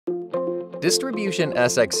Distribution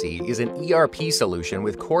SX.e is an ERP solution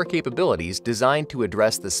with core capabilities designed to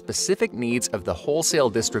address the specific needs of the wholesale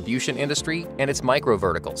distribution industry and its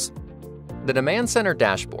micro-verticals. The Demand Center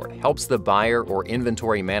dashboard helps the buyer or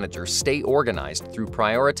inventory manager stay organized through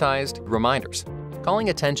prioritized reminders, calling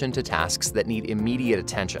attention to tasks that need immediate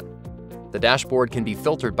attention. The dashboard can be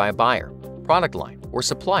filtered by buyer, product line, or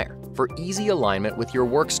supplier for easy alignment with your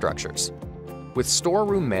work structures. With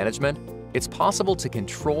storeroom management, it's possible to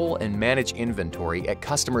control and manage inventory at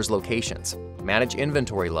customers' locations, manage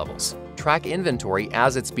inventory levels, track inventory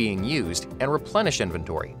as it's being used, and replenish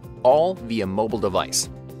inventory, all via mobile device.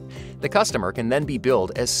 The customer can then be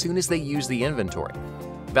billed as soon as they use the inventory.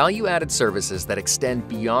 Value-added services that extend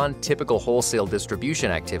beyond typical wholesale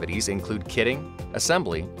distribution activities include kitting,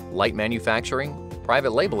 assembly, light manufacturing,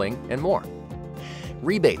 private labeling, and more.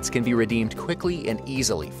 Rebates can be redeemed quickly and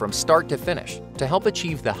easily from start to finish to help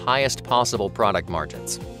achieve the highest possible product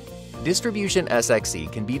margins. Distribution SX.e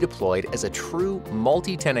can be deployed as a true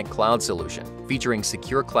multi-tenant cloud solution featuring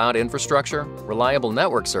secure cloud infrastructure, reliable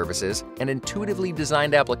network services, and intuitively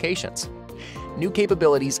designed applications. New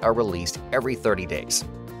capabilities are released every 30 days.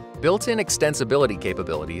 Built-in extensibility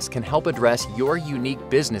capabilities can help address your unique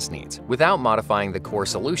business needs without modifying the core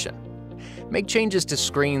solution. Make changes to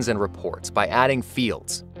screens and reports by adding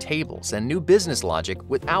fields, tables, and new business logic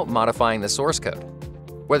without modifying the source code.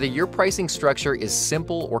 Whether your pricing structure is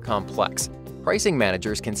simple or complex, pricing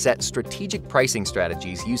managers can set strategic pricing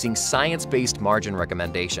strategies using science-based margin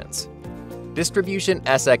recommendations. Distribution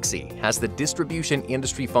SX.e has the distribution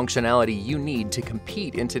industry functionality you need to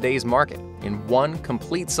compete in today's market in one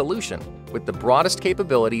complete solution with the broadest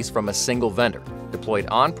capabilities from a single vendor, deployed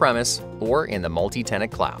on-premise or in the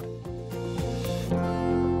multi-tenant cloud.